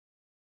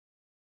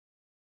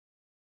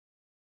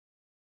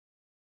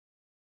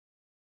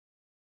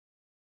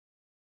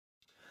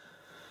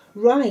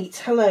Right,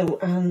 hello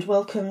and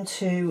welcome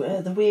to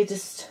the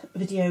weirdest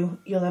video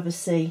you'll ever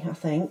see, I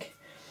think.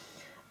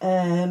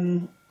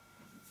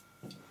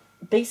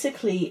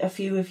 Basically, a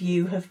few of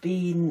you have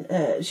been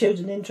showed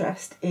an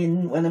interest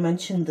in when I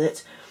mentioned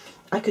that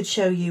I could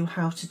show you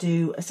how to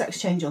do a sex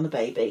change on a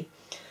baby.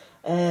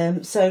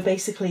 So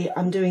basically,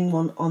 I'm doing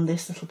one on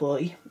this little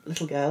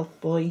girl,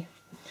 boy,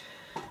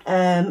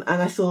 and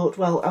I thought,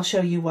 well, I'll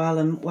show you while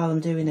I'm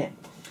doing it.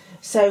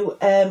 So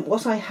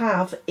what I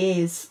have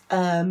is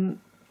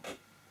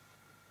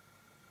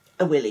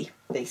a willy,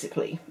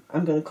 basically.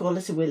 I'm going to call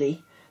it a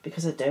willy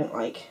because I don't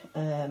like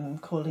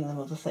calling them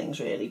other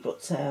things really,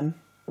 but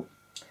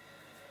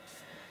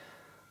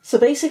so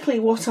basically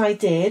what I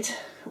did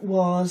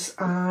was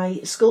I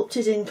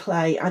sculpted in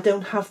clay. I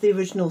don't have the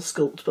original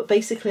sculpt, but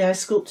basically I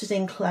sculpted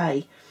in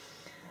clay.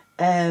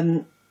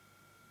 Hang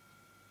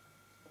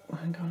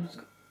on, it's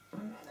got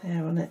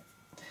hair on it.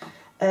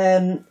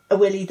 A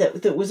willy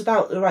that was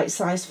about the right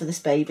size for this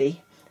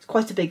baby. It's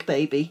quite a big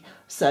baby,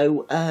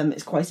 so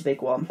it's quite a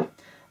big one.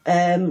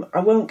 I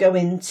won't go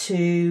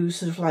into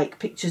sort of like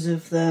pictures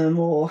of them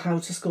or how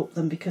to sculpt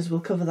them because we'll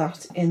cover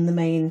that in the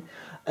main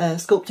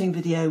sculpting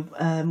video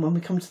when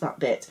we come to that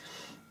bit.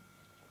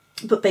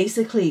 But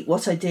basically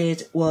what I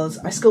did was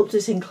I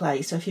sculpted it in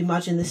clay. So if you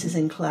imagine this is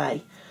in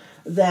clay,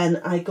 then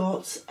I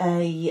got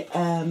a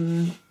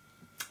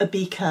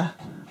beaker,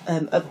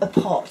 a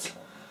pot,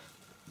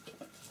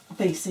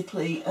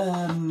 basically,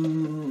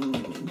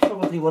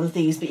 probably one of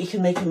these, but you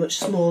can make a much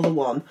smaller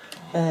one.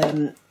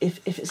 If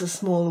it's a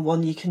smaller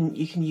one, you can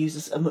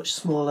use a much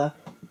smaller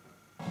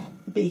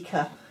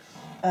beaker,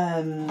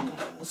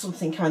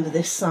 something kind of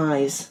this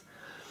size,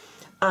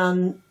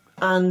 and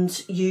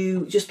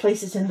you just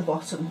place it in the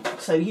bottom.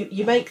 So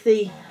you make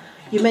the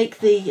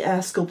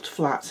sculpt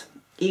flat.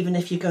 Even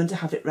if you're going to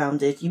have it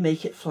rounded, you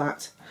make it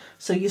flat.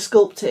 So you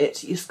sculpt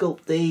it. You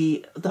sculpt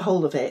the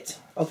whole of it,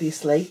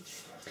 obviously.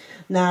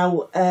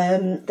 Now,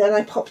 then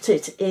I popped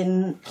it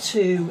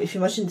into, if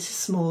you imagine this is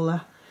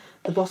smaller,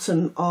 the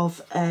bottom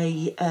of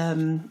a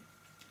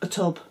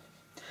tub,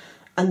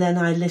 and then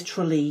I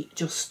literally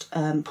just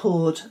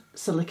poured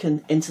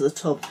silicone into the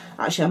tub.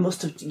 Actually, I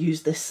must have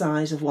used this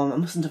size of one. I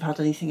mustn't have had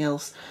anything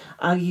else.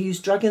 I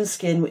used dragon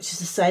skin, which is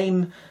the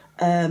same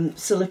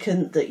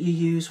silicone that you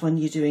use when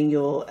you're doing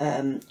your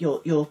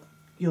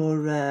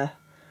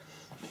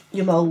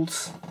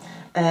moulds.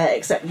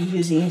 Except you're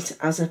using it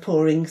as a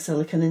pouring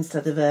silicone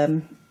instead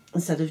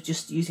of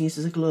just using it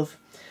as a glove.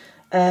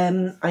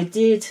 I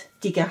did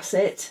degas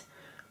it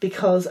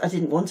because I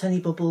didn't want any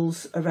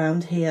bubbles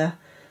around here,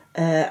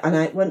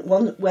 and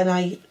when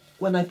I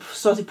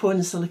started pouring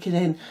the silicone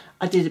in,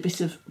 I did a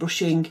bit of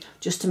brushing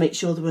just to make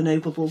sure there were no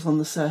bubbles on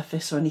the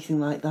surface or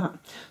anything like that.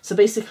 So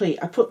basically,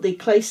 I put the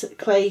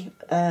clay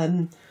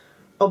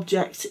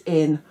object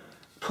in,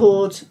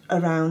 poured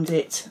around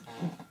it.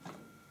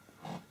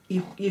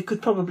 You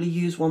could probably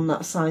use one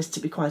that size, to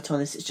be quite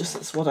honest. It's just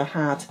that's what I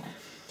had,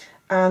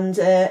 and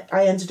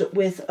I ended up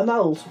with a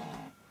mould.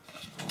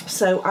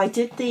 So I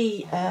did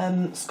the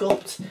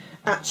sculpt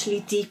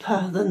actually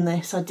deeper than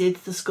this. I did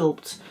the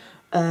sculpt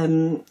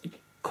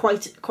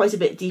quite a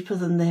bit deeper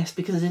than this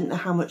because I didn't know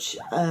how much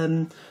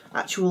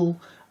actual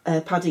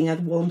padding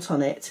I'd want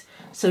on it.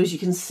 So as you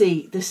can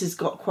see, this has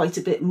got quite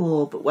a bit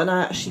more. But when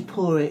I actually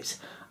pour it,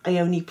 I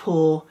only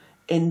pour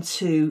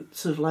into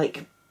sort of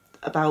like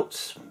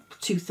about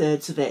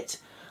 2/3 of it.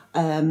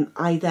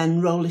 I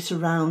then roll it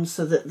around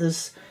so that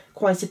there's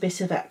quite a bit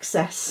of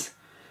excess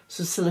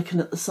sort of silicone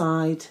at the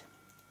side,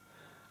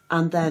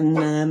 and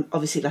then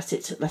obviously let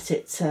it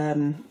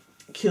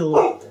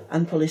cure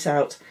and pull it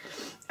out.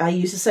 I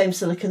use the same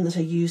silicone that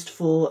I used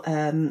for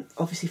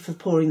obviously for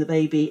pouring the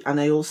baby, and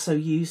I also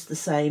use the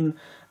same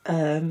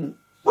colour,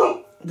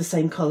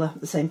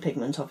 the same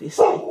pigment,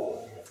 obviously.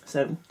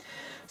 So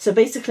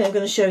basically, I'm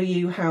going to show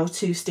you how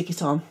to stick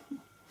it on.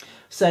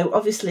 So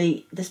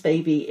obviously this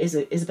baby is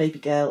a baby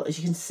girl, as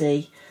you can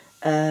see,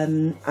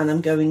 and I'm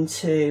going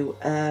to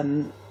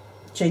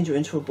change her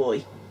into a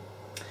boy.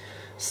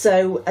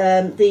 So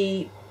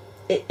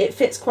it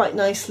fits quite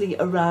nicely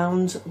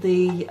around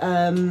the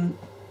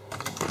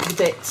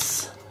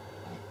bits.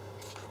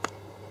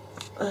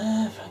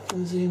 If I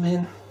can zoom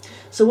in.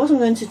 So what I'm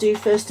going to do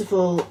first of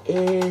all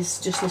is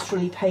just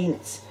literally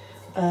paint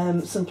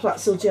some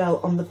Platzil gel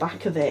on the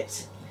back of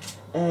it.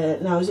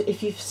 Now,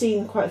 if you've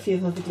seen quite a few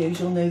of my videos,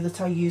 you'll know that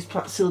I use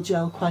Platzil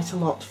gel quite a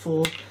lot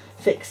for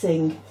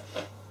fixing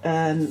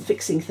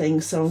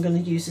things, so I'm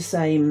going to use the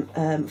same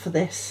for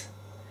this.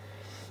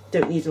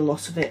 Don't need a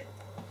lot of it.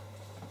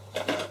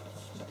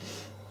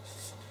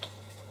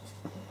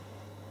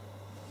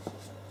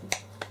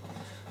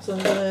 So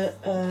I'm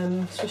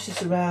going to swish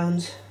this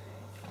around,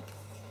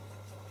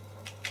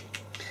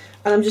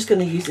 and I'm just going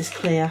to use this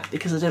clear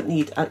because I don't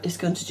need. It's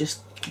going to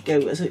just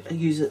go as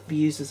be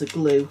used as a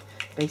glue,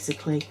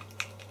 basically.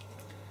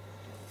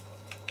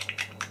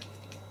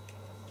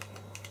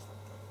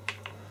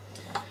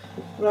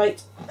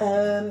 Right,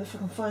 if I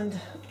can find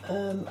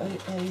an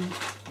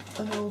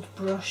old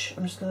brush,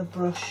 I'm just going to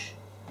brush.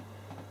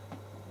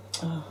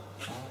 Oh,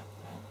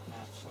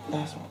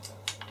 there's one.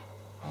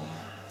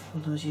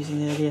 one I was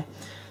using earlier.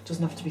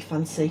 Doesn't have to be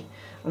fancy.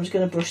 I'm just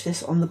going to brush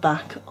this on the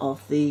back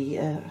of the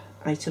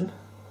item.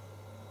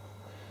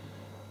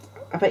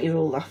 I bet you're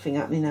all laughing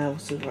at me now,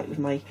 sort of like with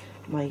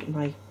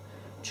my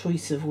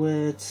choice of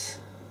words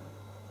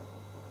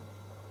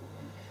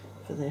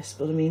for this,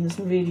 but I mean, there's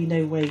really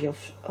no way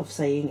of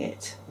saying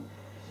it,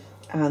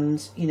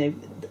 and you know,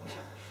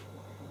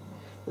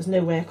 there's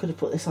no way I could have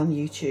put this on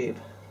YouTube,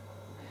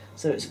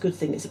 so it's a good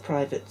thing it's a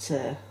private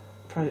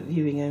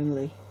viewing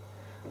only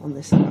on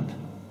this app.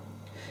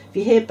 If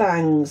you hear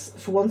bangs,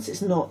 for once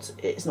it's not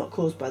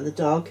caused by the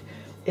dog.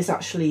 It's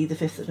actually the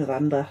 5th of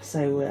November,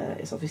 so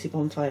it's obviously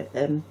bonfire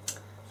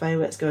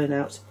fireworks going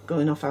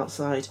off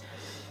outside.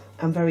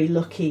 I'm very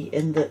lucky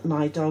in that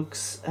my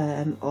dogs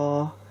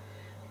are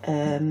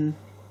gun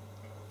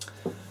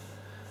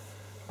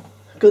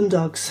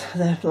dogs.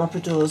 They're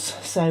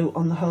Labradors, so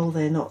on the whole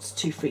they're not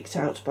too freaked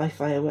out by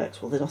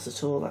fireworks. Well, they're not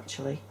at all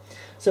actually.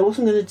 So what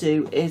I'm going to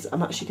do is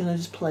I'm actually going to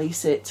just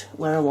place it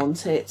where I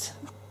want it.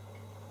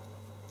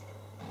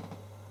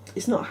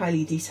 It's not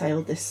highly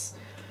detailed, this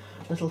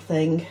little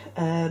thing.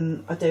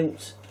 I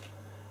don't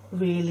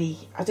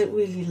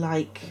really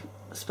like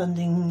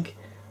spending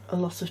a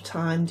lot of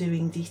time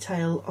doing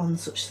detail on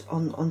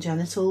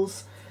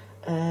genitals.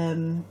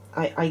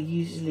 I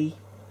usually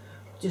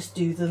just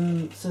do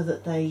them so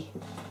that they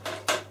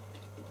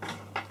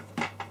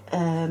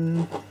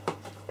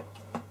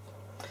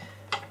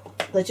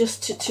they're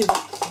just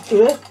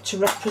to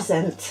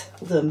represent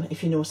them,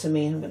 if you know what I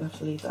mean. I'm going to have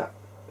to leave that.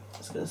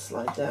 It's going to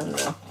slide down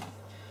now.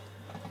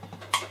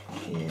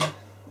 Yeah.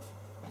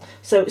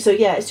 So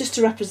yeah, it's just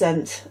to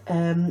represent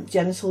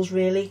genitals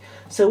really.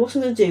 So what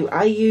I'm going to do,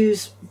 I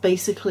use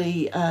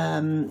basically,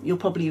 you'll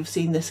probably have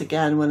seen this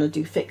again when I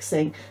do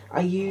fixing,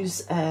 I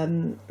use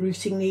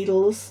routing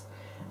needles.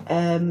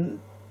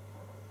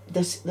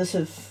 This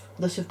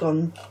have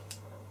gone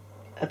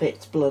a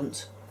bit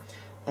blunt.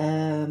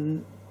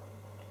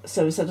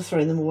 So instead of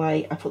throwing them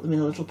away, I put them in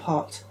a little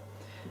pot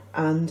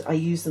and I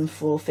use them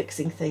for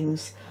fixing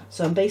things.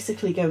 So I'm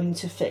basically going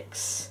to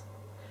fix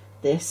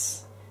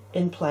this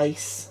in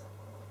place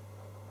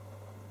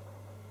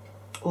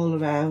all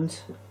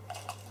around.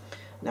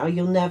 Now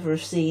you'll never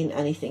have seen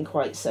anything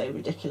quite so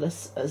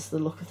ridiculous as the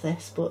look of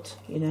this, but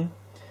you know,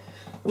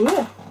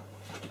 ooh,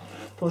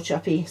 poor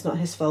chappy, it's not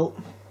his fault.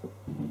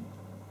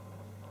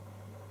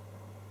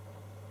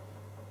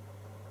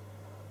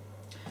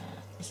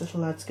 This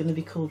little lad's going to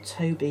be called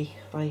Toby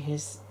by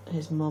his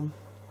mum,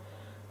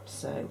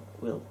 so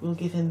we'll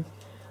give him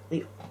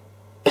the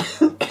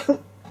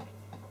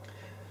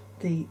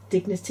the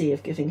dignity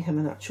of giving him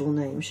an actual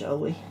name, shall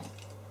we?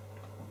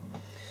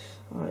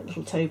 Alright,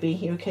 little Toby,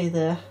 you okay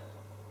there?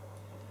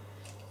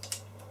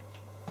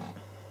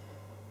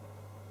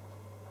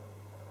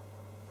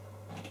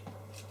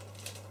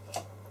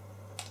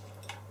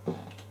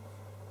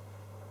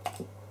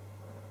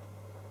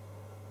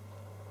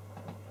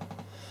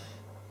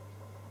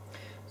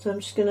 So I'm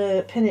just going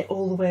to pin it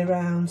all the way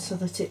around so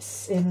that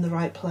it's in the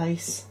right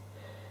place,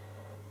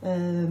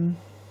 and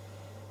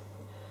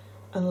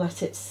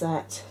let it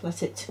set,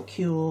 let it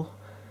cure.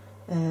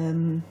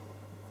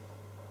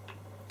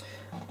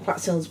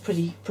 Flaxseal's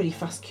pretty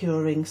fast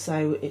curing,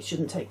 so it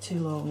shouldn't take too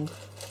long.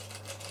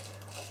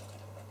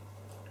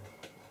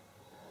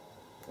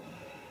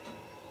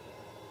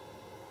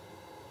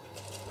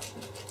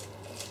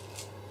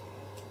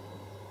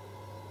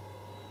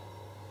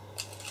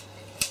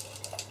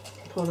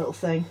 Poor little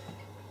thing.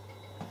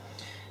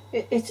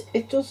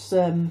 It does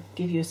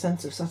give you a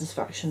sense of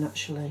satisfaction,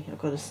 actually, I've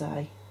got to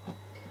say,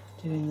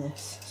 doing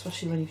this,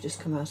 especially when you've just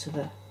come out of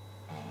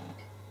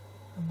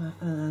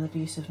an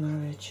abusive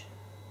marriage.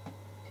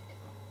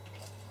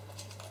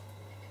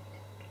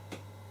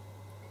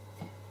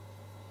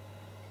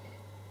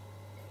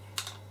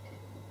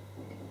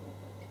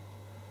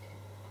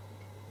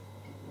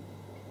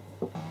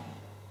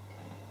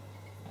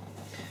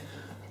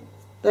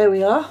 There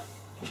we are.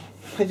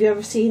 Have you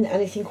ever seen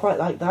anything quite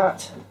like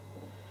that?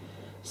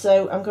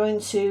 So I'm going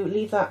to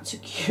leave that to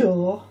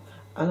cure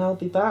and I'll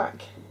be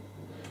back.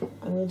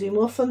 I'm going to do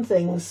more fun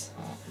things.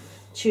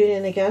 Tune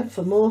in again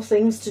for more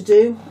things to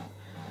do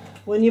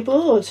when you're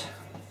bored.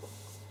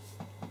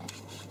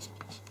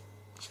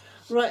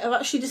 Right, I've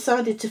actually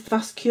decided to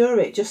fast cure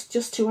it just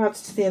to add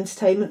to the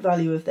entertainment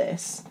value of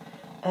this.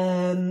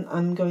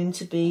 I'm going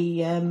to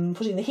be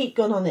putting the heat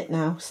gun on it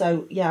now,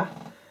 so yeah.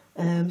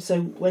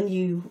 So when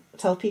you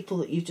tell people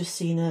that you've just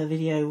seen a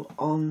video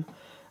on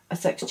a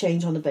sex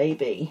change on a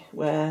baby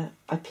where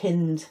I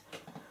pinned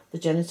the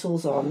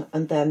genitals on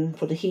and then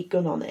put a heat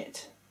gun on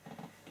it,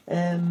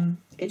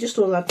 it just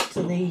all adds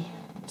to the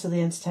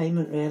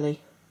entertainment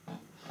really.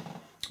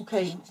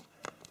 Okay.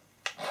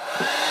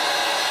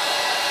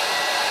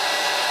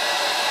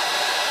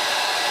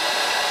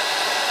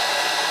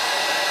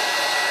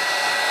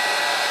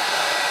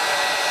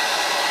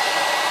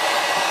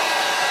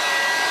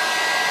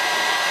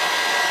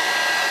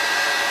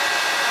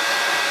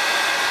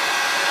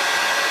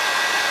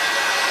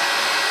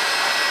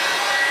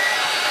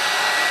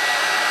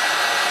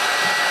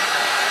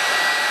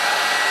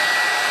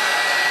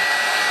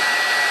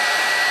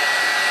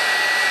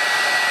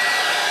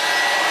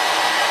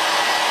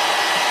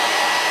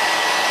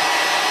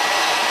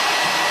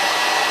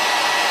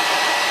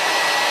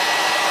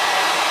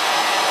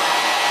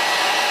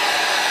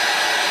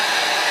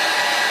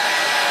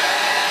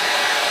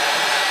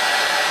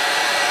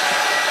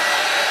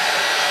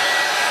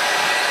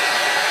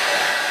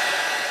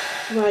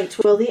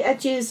 Well, the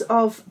edges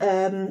of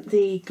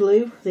the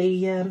glue,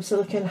 the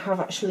silicone, have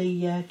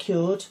actually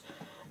cured.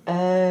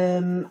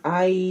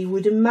 I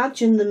would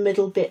imagine the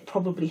middle bit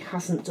probably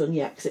hasn't done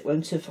yet because it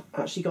won't have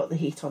actually got the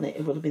heat on it.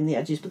 It would have been the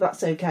edges, but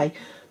that's okay.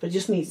 But it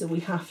just means that we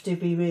have to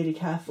be really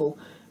careful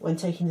when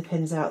taking the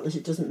pins out that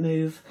it doesn't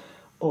move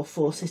or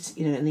force it,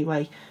 you know, in any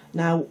way.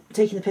 Now,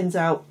 taking the pins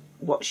out,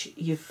 watch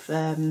you've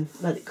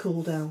let it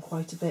cool down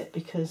quite a bit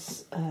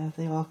because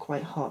they are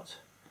quite hot.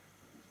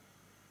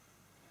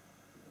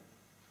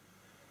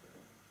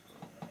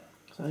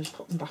 So I just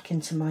put them back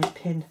into my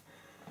pin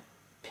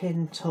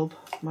tub,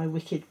 my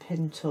wicked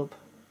pin tub.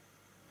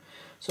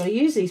 So I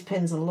use these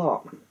pins a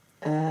lot.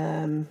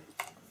 They're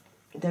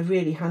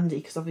really handy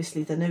because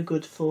obviously they're no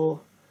good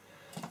for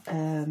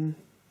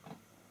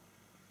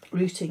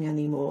rooting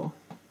anymore,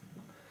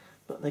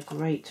 but they're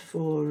great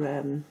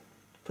for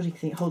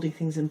holding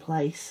things in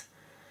place.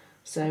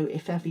 So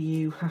if ever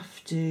you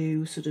have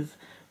to sort of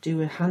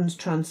do a hand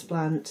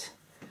transplant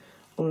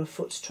or a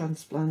foot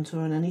transplant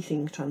or an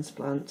anything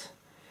transplant,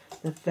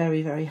 they're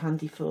very, very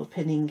handy for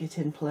pinning it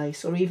in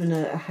place, or even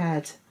a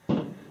head,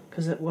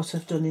 because what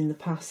I've done in the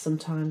past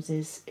sometimes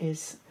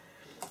is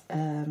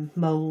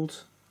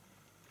mould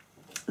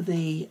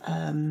the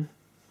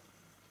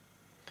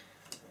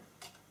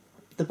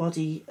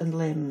body and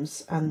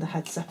limbs and the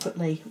head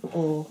separately,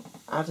 or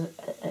add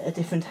a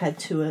different head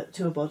to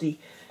a body,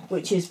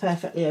 which is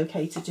perfectly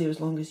okay to do as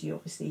long as you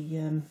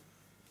obviously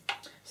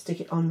stick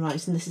it on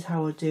right. And this is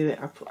how I do it.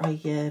 I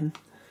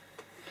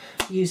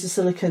use the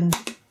silicone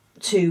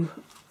to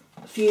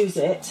fuse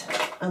it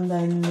and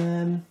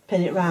then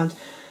pin it round.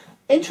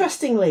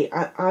 Interestingly,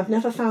 I've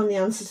never found the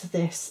answer to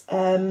this.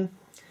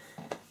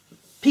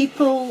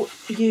 People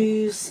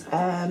use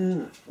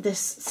this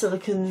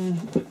silicone,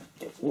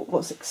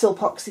 what's it,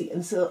 Silpoxy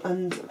and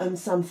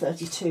Sam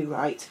 32,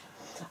 right?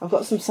 I've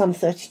got some Sam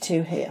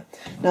 32 here.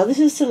 Now this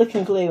is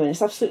silicone glue and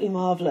it's absolutely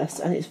marvellous,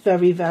 and it's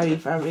very, very,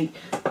 very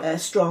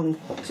strong.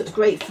 So it's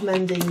great for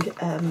mending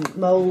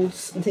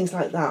moulds and things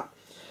like that.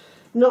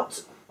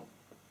 Not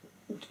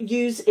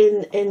use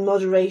in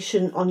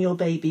moderation on your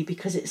baby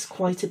because it's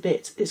quite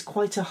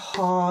a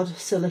hard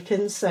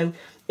silicone. So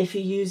if you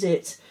use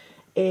it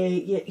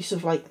you sort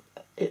of like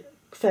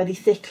fairly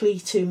thickly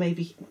to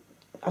maybe,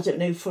 I don't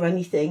know, for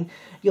anything,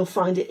 you'll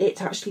find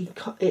it actually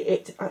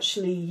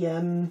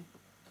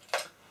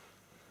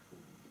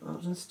oh,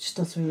 it's just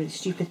done something really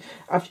stupid.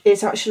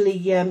 It actually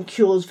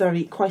cures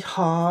quite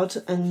hard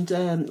and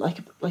like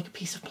a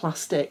piece of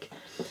plastic.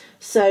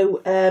 So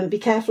be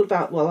careful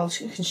about, well, I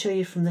can show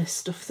you from this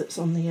stuff that's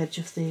on the edge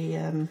of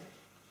the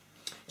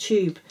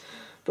tube.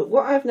 But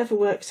what I've never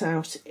worked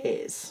out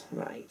is,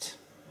 right,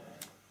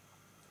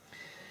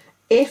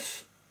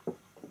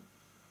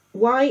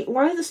 why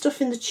the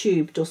stuff in the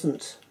tube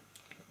doesn't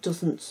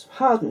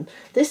harden.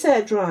 This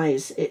air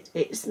dries.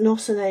 It's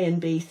not an A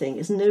and B thing.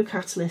 There's no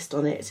catalyst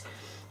on it.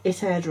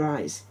 It air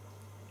dries.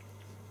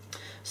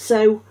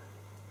 So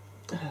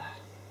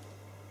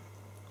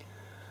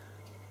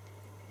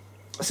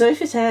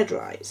if it air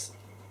dries,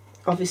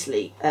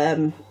 obviously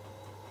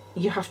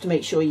you have to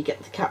make sure you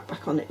get the cap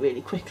back on it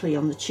really quickly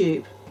on the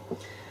tube.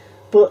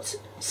 But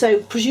so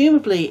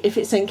presumably if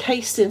it's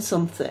encased in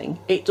something,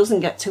 it doesn't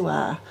get to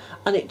air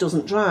and it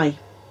doesn't dry.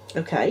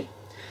 Okay,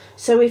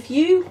 so if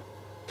you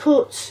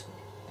put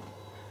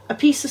a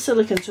piece of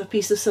silicone to a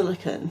piece of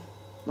silicone,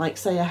 like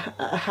say a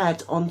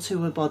head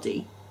onto a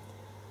body,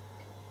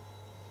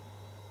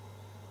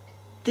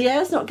 the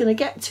air's not going to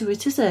get to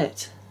it, is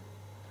it?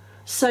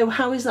 So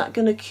how is that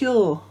going to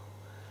cure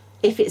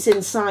if it's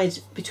inside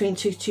between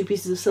two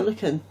pieces of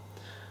silicone?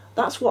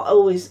 That's what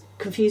always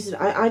confuses me.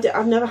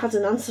 I've never had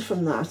an answer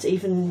from that,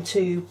 even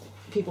to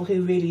people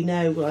who really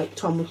know, like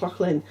Tom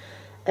McLaughlin.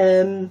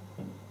 I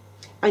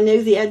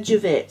know the edge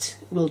of it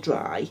will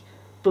dry,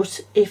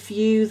 but if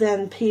you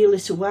then peel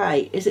it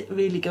away, is it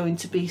really going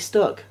to be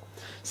stuck?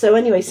 So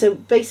anyway, so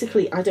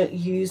basically I don't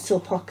use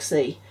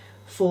Silpoxy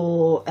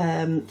for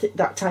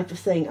that type of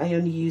thing. I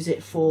only use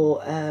it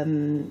for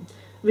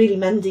really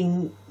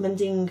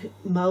mending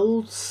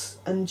moulds,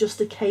 and just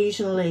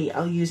occasionally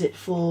I'll use it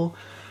for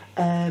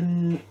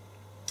I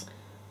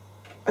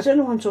don't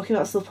know what I'm talking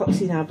about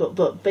Silpoxy now,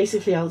 but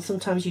basically I'll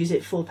sometimes use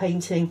it for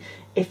painting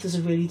if there's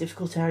a really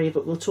difficult area,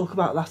 but we'll talk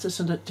about that at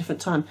a different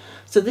time.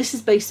 So this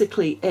is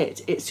basically it.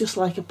 It's just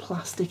like a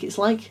plastic. It's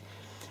like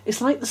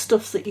the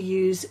stuff that you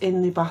use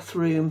in the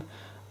bathroom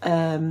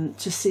to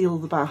seal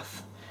the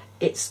bath.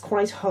 It's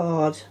quite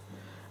hard,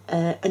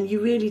 and you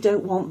really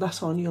don't want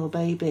that on your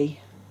baby.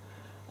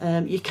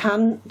 You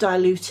can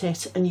dilute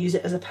it and use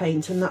it as a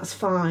paint, and that's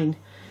fine.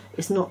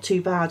 It's not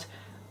too bad.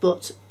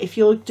 But if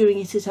you're doing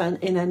it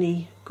in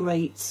any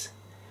great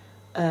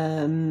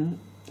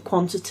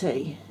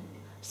quantity,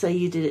 say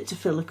you did it to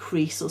fill a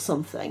crease or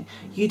something,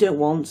 you don't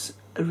want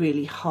a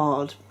really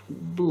hard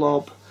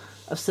blob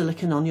of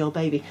silicone on your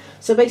baby.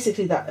 So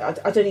basically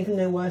that, I don't even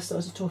know why I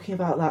started talking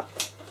about that.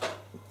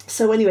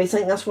 So anyway, I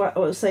think that's what I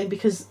was saying,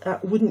 because I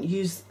wouldn't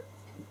use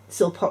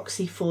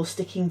Silpoxy for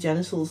sticking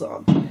genitals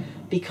on,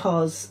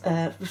 because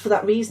for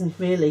that reason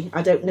really,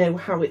 I don't know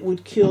how it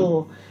would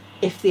cure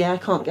if the air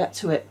can't get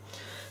to it.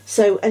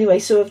 So anyway,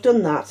 so I've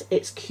done that.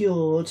 It's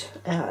cured.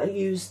 I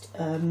used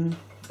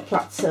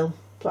Platsil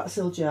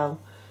gel,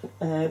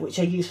 which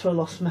I use for a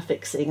lot of my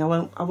fixing. I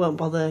won't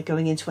bother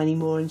going into any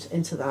more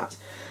into that.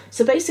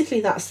 So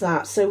basically that's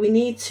that. So we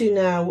need to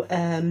now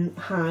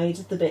hide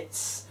the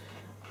bits.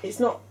 It's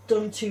not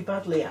done too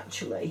badly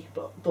actually,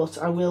 but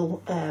I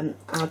will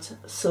add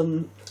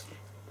some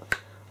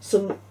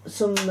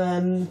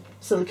silicone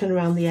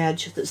around the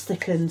edge that's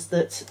thickened,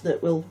 that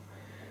will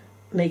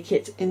make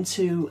it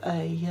into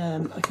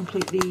a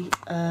completely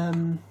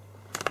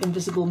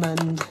invisible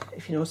mend,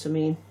 if you know what I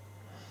mean.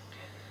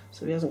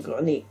 So he hasn't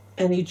got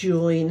any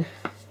join.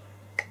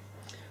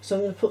 So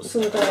I'm going to put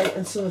some of A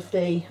and some of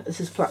B, this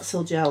is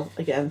Platsil gel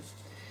again,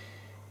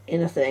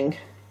 in a thing.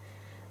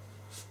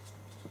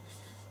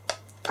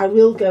 I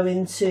will go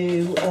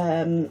into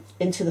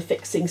the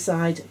fixing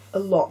side a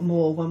lot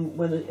more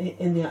when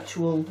in the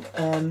actual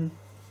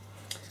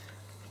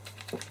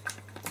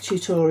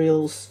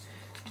tutorials,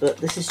 but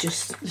this is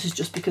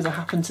just because I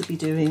happen to be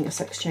doing a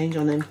sex change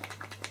on him.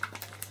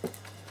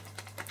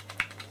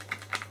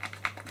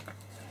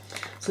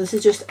 So this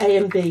is just A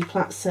and B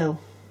Platsil,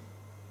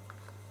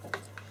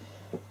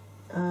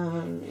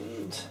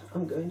 and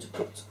I'm going to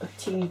put a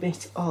teeny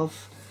bit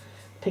of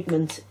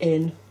pigment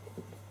in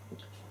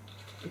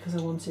because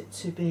I want it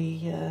to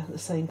be the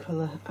same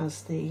colour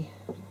as the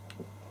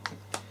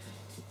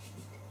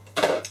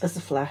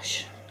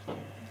flesh.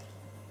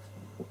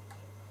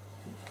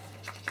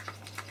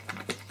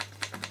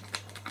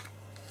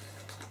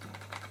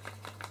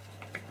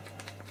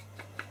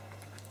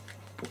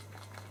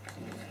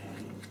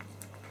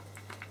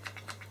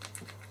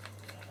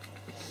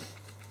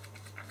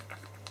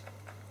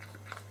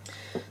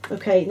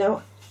 Okay,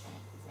 now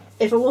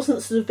if I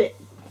wasn't sort of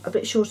a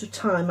bit short of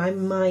time, I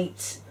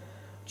might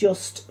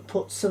just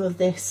put some of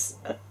this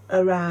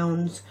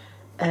around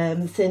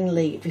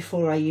thinly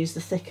before I use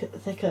the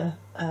thicker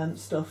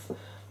stuff,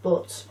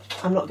 but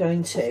I'm not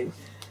going to.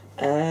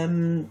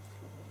 I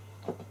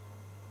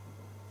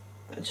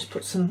just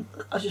put some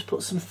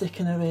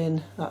thickener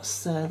in.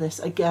 That's this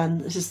again.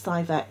 This is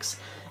Thivex.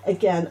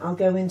 Again, I'll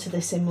go into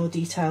this in more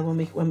detail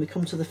when we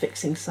come to the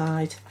fixing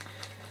side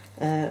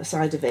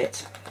of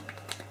it.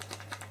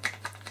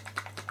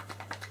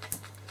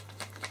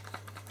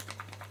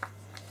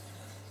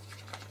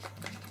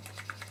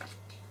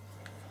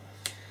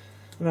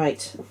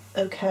 Right,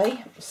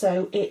 okay,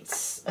 so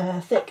it's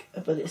thick,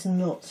 but it's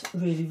not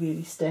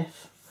really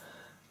stiff.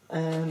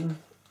 I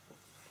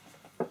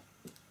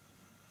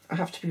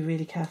have to be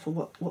really careful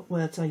what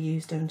words I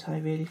use, don't I,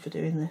 really, for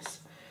doing this.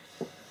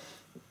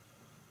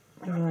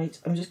 Right,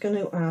 I'm just going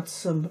to add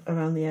some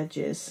around the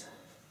edges.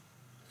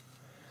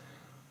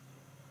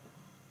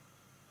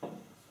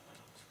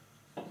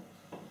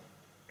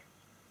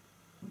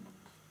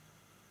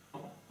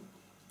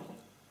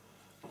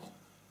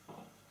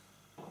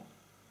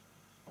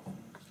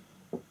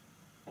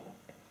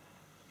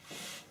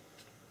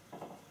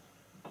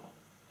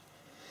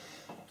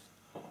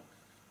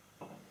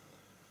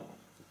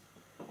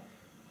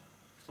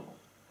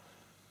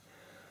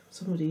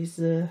 Somebody's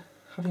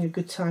having a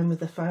good time with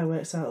the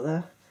fireworks out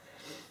there.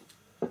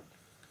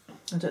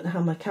 I don't know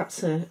how my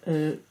cats are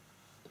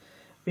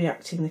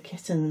reacting. The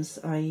kittens,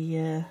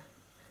 I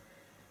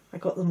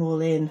got them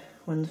all in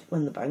when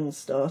the bangs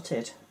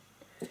started,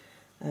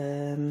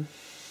 and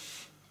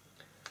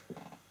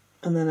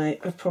then I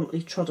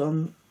promptly trod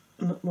on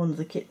one of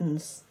the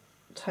kittens'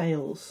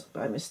 tails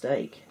by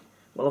mistake.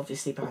 Well,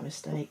 obviously by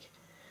mistake,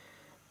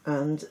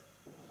 and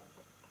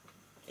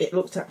it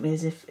looked at me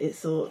as if it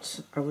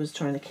thought I was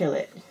trying to kill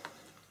it.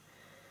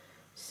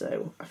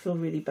 So I feel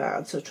really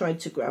bad. So I tried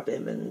to grab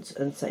him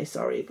and say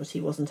sorry, but he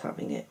wasn't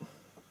having it.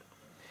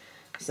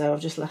 So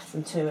I've just left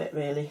them to it,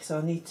 really. So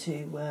I need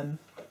to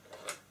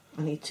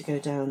go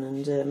down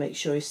and make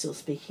sure he's still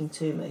speaking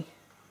to me.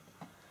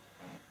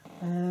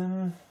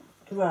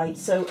 Right.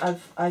 So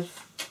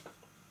I've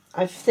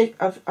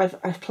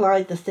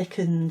applied the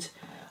thickened.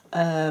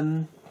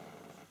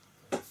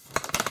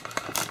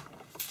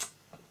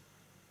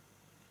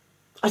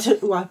 I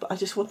don't know why, but I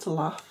just want to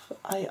laugh.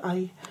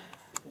 Okay.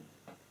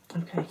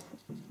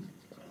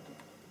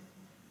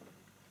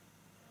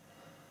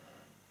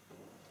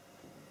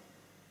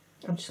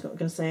 I'm just not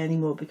going to say any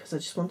more because I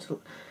just want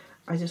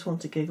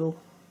to giggle.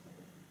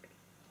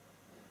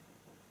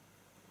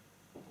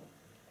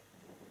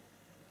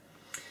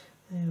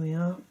 There we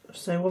are.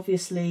 So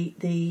obviously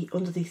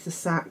underneath the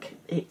sack,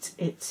 you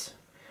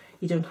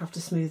don't have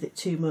to smooth it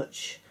too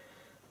much,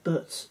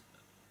 but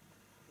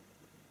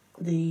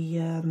the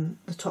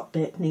top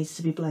bit needs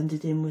to be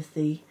blended in with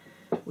the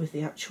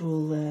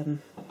actual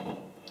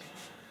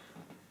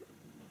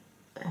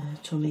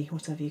tummy,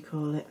 whatever you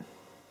call it.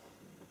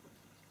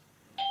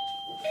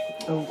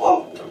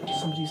 Oh,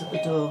 somebody's at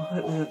the door. I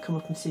hope they don't come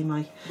up and see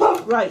my...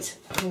 Right,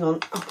 hang on,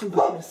 I'll come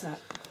back in a sec.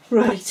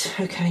 Right,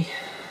 okay.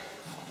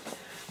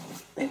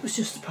 It was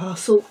just a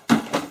parcel.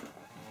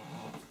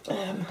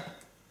 I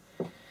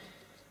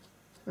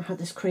had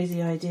this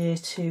crazy idea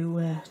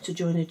to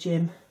join a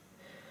gym.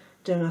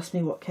 Don't ask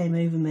me what came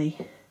over me.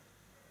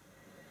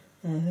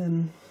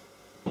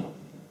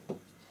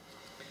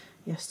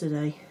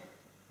 yesterday.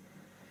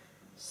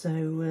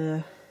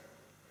 So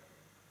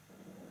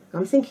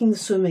I'm thinking the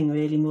swimming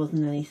really more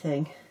than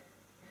anything.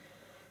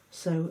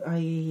 So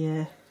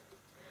I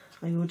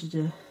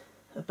ordered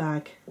a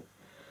bag.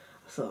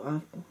 I thought,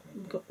 I'm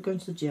going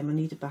to the gym, I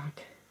need a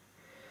bag.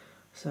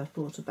 So I've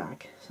bought a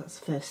bag. So that's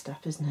the first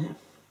step, isn't it?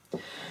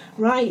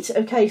 Right,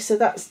 okay, so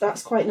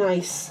that's quite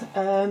nice.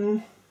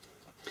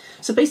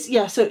 So basically,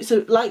 yeah,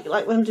 so like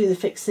when I'm doing the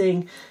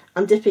fixing,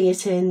 I'm dipping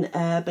it in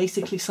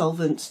basically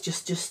solvent,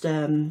 just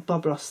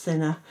Bob Ross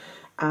thinner,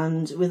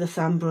 and with a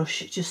fan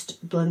brush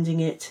just blending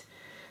it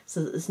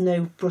so that there's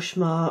no brush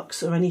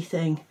marks or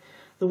anything.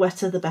 The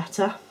wetter the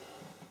better.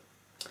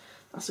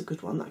 That's a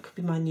good one. That could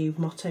be my new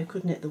motto,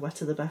 couldn't it? The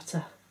wetter the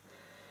better.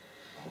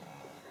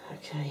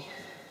 Okay.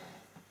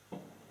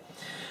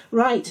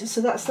 Right,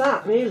 so that's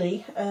that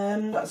really.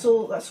 That's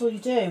all you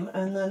do,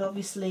 and then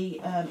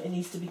obviously it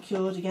needs to be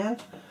cured again.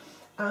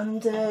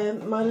 And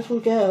my little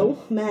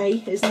girl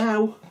May is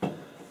now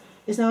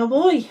a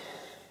boy,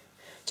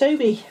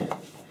 Toby.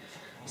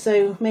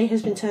 So May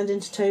has been turned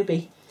into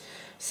Toby.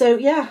 So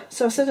yeah,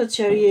 so I said I'd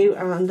show you,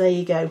 and there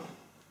you go.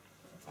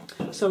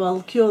 So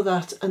I'll cure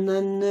that, and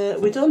then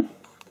we're done.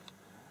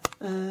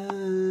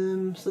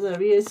 So there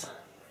he is,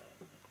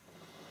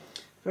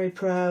 very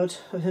proud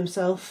of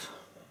himself.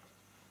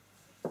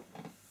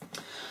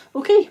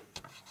 Okay,